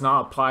this does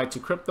not apply to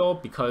crypto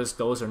because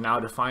those are now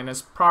defined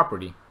as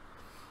property.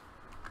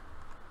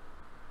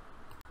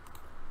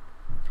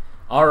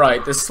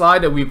 Alright, the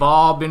slide that we've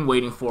all been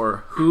waiting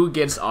for. Who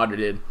gets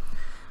audited?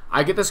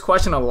 I get this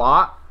question a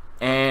lot,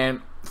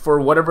 and for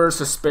whatever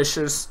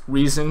suspicious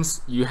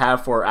reasons you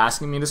have for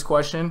asking me this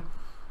question,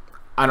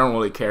 I don't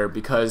really care,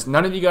 because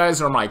none of you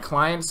guys are my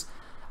clients.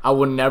 I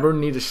would never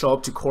need to show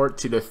up to court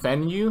to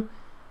defend you,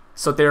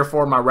 so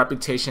therefore my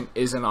reputation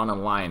isn't on the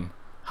line.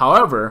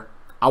 However,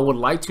 I would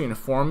like to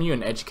inform you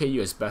and educate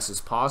you as best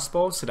as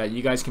possible so that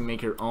you guys can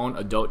make your own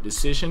adult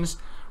decisions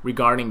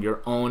regarding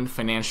your own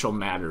financial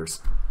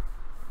matters.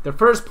 The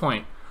first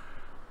point,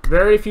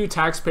 very few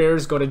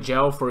taxpayers go to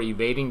jail for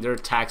evading their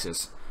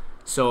taxes.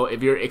 So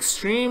if you're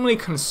extremely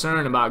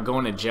concerned about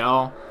going to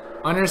jail,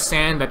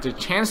 understand that the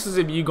chances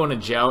of you going to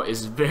jail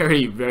is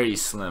very, very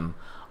slim,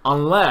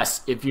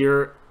 unless if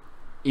you're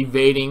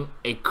evading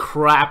a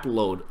crap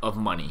load of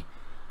money.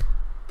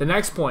 The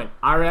next point,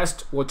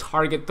 IRS will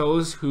target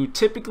those who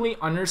typically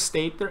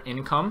understate their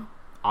income,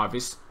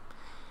 obvious,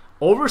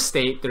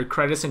 overstate their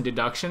credits and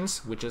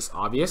deductions, which is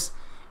obvious,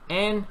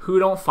 and who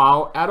don't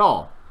file at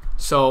all.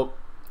 So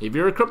if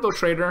you're a crypto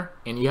trader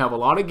and you have a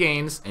lot of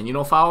gains and you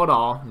don't file at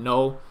all,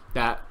 know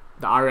that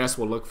the IRS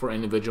will look for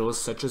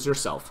individuals such as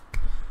yourself.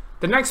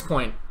 The next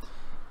point,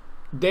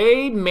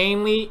 they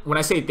mainly, when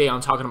I say they, I'm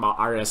talking about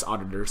IRS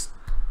auditors,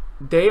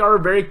 they are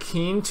very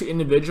keen to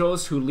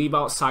individuals who leave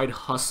out side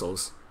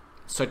hustles,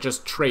 such as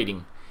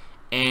trading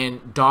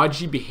and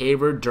dodgy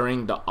behavior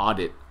during the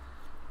audit.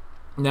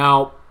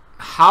 Now,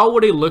 how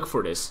would they look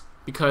for this?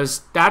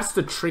 Because that's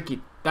the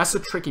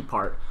tricky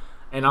part,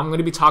 and I'm going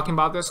to be talking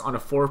about this on the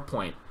fourth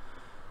point.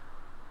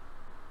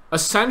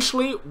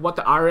 Essentially, what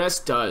the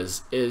IRS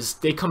does is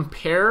they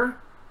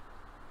compare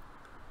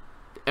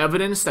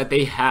evidence that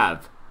they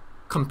have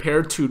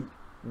compared to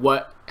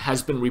what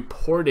has been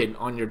reported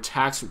on your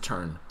tax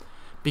return.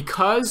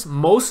 Because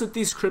most of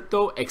these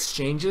crypto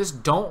exchanges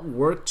don't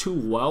work too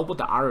well with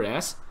the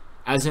IRS,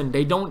 as in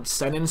they don't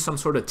send in some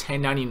sort of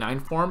 1099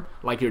 form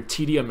like your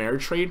TD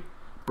Ameritrade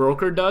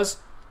broker does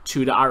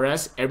to the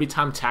IRS every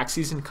time tax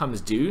season comes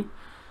due.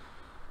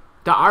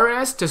 The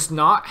IRS does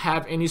not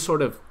have any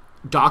sort of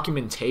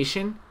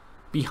documentation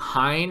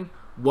behind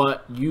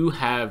what you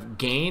have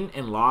gained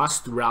and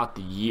lost throughout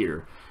the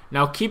year.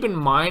 Now keep in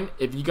mind,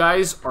 if you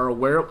guys are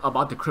aware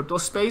about the crypto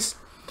space,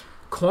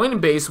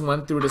 Coinbase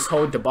went through this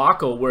whole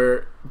debacle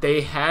where they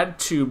had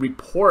to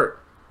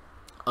report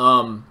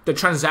the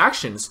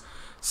transactions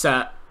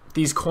that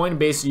these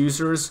Coinbase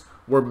users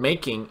were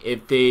making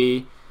if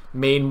they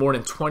made more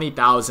than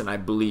 20,000, I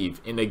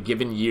believe, in a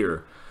given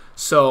year.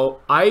 So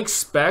I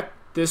expect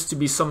this to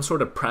be some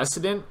sort of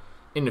precedent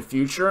in the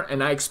future,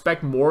 and I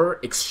expect more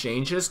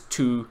exchanges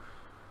to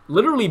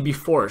literally be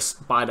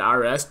forced by the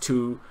IRS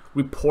to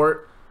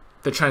report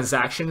the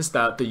transactions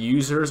that the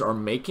users are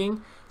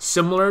making,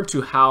 similar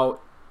to how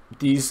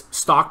these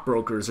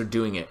stockbrokers are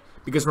doing it.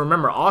 Because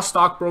remember, all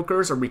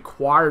stockbrokers are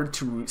required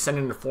to send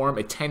in a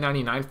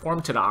 1099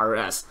 form to the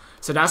IRS.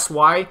 So that's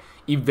why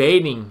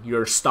evading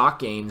your stock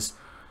gains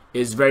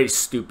is very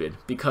stupid,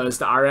 because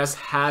the IRS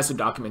has a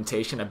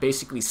documentation that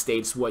basically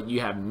states what you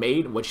have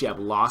made and what you have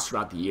lost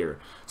throughout the year.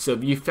 So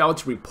if you fail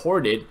to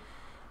report it,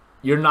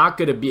 you're not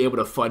going to be able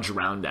to fudge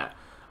around that.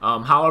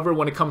 However,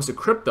 when it comes to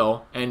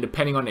crypto, and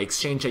depending on the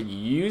exchange that you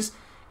use,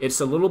 it's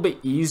a little bit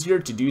easier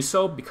to do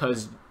so,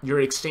 because your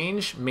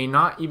exchange may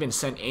not even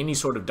send any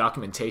sort of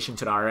documentation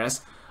to the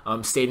IRS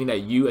stating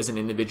that you as an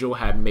individual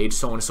have made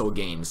so-and-so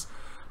gains.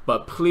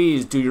 But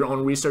please do your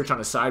own research on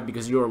the side,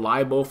 because you are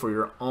liable for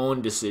your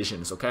own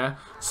decisions, okay?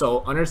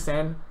 So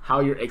understand how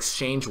your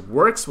exchange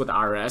works with the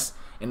IRS,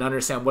 and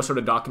understand what sort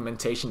of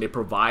documentation they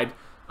provide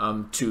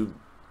to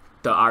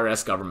the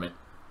IRS government.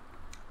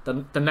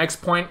 The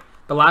next point,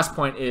 the last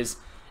point is,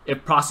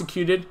 if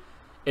prosecuted,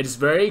 it is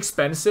very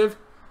expensive,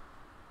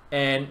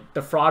 and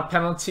the fraud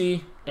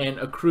penalty and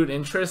accrued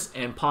interest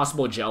and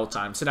possible jail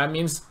time. So that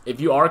means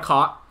if you are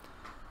caught,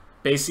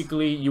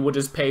 basically you will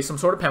just pay some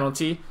sort of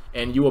penalty,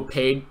 and you will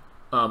pay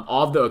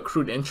all of the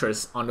accrued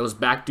interest on those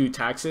back due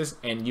taxes,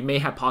 and you may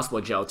have possible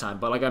jail time.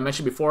 But like I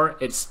mentioned before,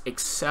 it's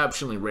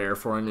exceptionally rare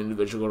for an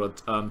individual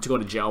to go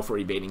to jail for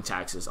evading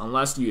taxes,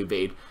 unless you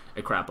evade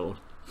a crap load.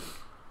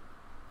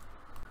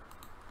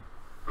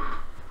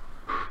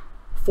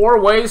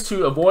 4 ways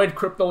to avoid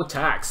crypto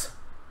tax.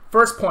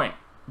 First point,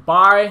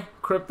 buy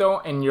crypto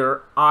in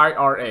your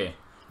IRA.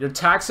 Your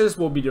taxes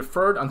will be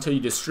deferred until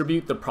you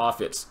distribute the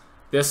profits.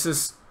 This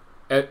is,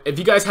 if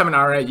you guys have an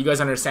IRA, you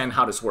guys understand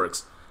how this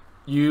works.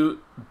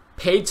 You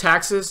pay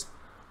taxes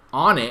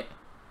on it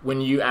when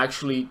you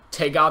actually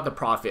take out the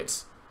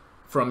profits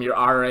from your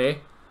IRA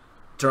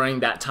during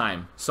that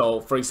time.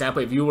 So for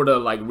example, if you were to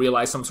like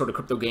realize some sort of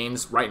crypto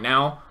gains right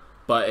now,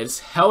 but it's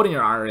held in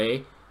your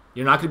IRA,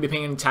 you're not going to be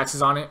paying any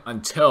taxes on it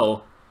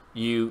until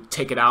you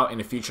take it out in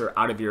the future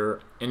out of your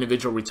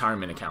individual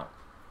retirement account.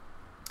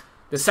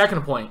 The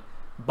second point,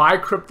 buy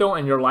crypto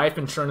in your life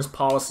insurance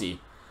policy.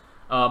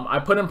 I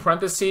put in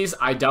parentheses,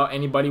 I doubt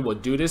anybody will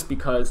do this,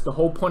 because the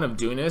whole point of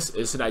doing this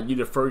is so that you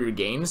defer your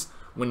gains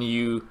when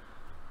you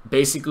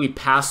basically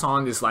pass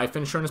on this life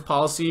insurance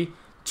policy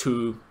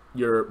to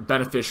your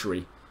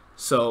beneficiary.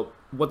 So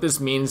what this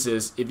means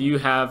is, if you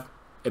have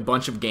a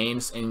bunch of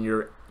gains in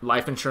your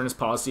life insurance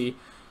policy,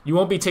 you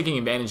won't be taking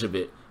advantage of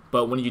it,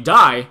 But when you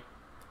die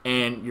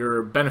and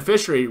your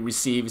beneficiary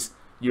receives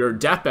your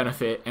death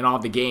benefit and all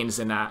the gains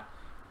in that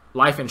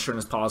life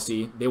insurance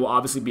policy, they will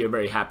obviously be a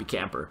very happy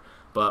camper.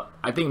 But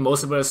I think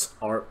most of us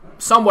are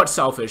somewhat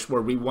selfish,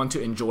 where we want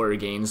to enjoy our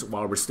gains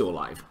while we're still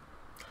alive.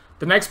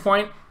 The next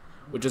point,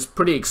 which is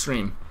pretty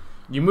extreme,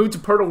 you move to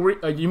Puerto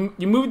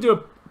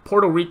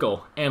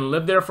Rico and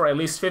live there for at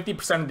least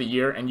 50% of the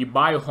year, and you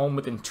buy a home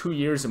within 2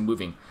 years of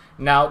moving.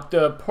 Now,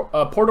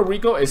 Puerto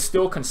Rico is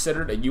still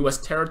considered a U.S.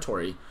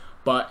 territory,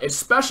 but it's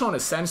special in the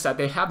sense that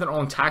they have their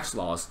own tax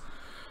laws.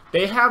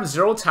 They have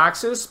zero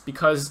taxes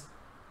because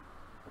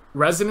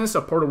residents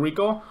of Puerto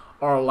Rico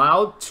are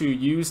allowed to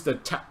use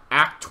the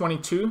Act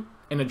 22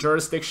 in a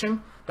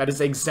jurisdiction that is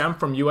exempt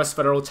from U.S.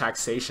 federal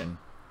taxation.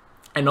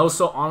 And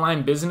also,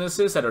 online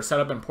businesses that are set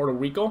up in Puerto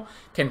Rico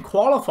can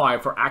qualify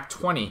for Act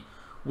 20,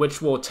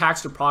 which will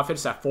tax their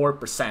profits at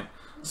 4%.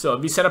 So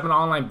if you set up an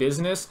online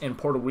business in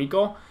Puerto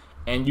Rico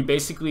and you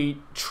basically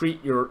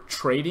treat your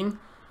trading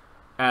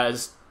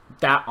as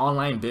that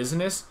online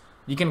business,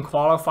 you can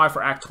qualify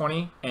for Act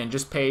 20 and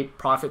just pay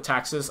profit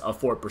taxes of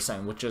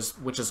 4%,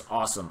 which is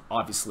awesome,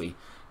 obviously.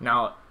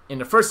 Now, in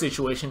the first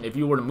situation, if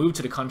you were to move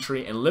to the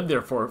country and live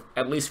there for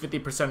at least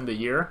 50% of the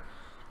year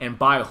and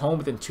buy a home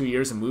within 2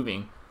 years of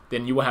moving,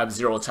 then you will have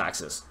zero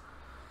taxes.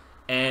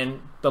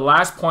 And the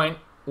last point,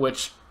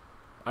 which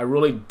I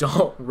really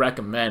don't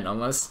recommend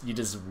unless you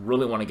just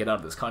really want to get out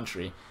of this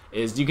country,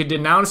 is you could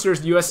denounce your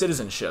U.S.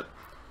 citizenship.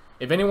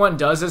 If anyone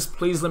does this,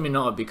 please let me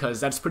know, because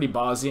that's pretty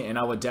ballsy, and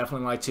I would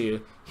definitely like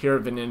to hear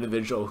of an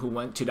individual who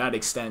went to that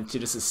extent to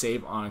just to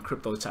save on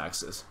crypto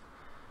taxes.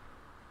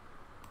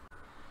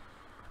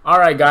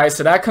 Alright guys,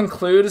 so that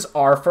concludes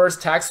our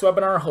first tax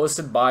webinar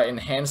hosted by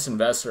Enhanced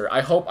Investor.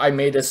 I hope I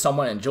made this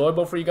somewhat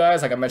enjoyable for you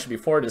guys. Like I mentioned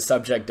before, the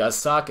subject does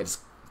suck. It's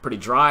pretty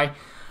dry,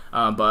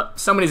 but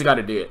somebody's got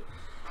to do it.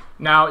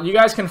 Now, you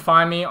guys can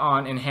find me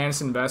on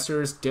Enhanced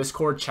Investor's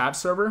Discord chat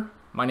server.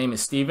 My name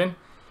is Steven,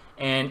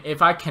 and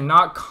if I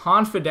cannot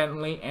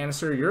confidently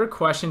answer your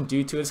question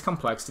due to its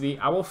complexity,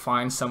 I will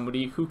find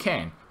somebody who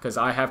can, because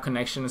I have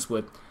connections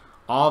with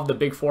all of the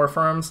big four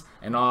firms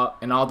and all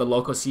the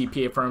local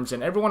CPA firms,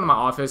 and everyone in my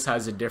office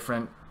has a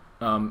different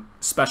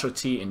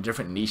specialty in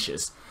different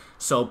niches.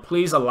 So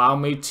please allow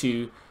me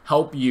to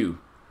help you.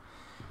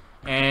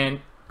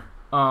 And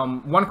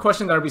one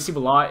question that I receive a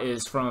lot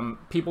is from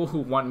people who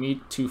want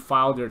me to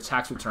file their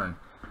tax return.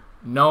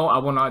 No, I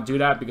will not do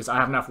that because I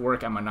have enough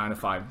work at my 9 to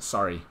 5.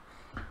 Sorry.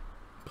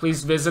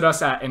 Please visit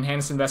us at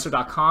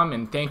enhancedinvestor.com,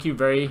 and thank you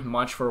very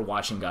much for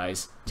watching,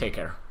 guys. Take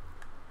care.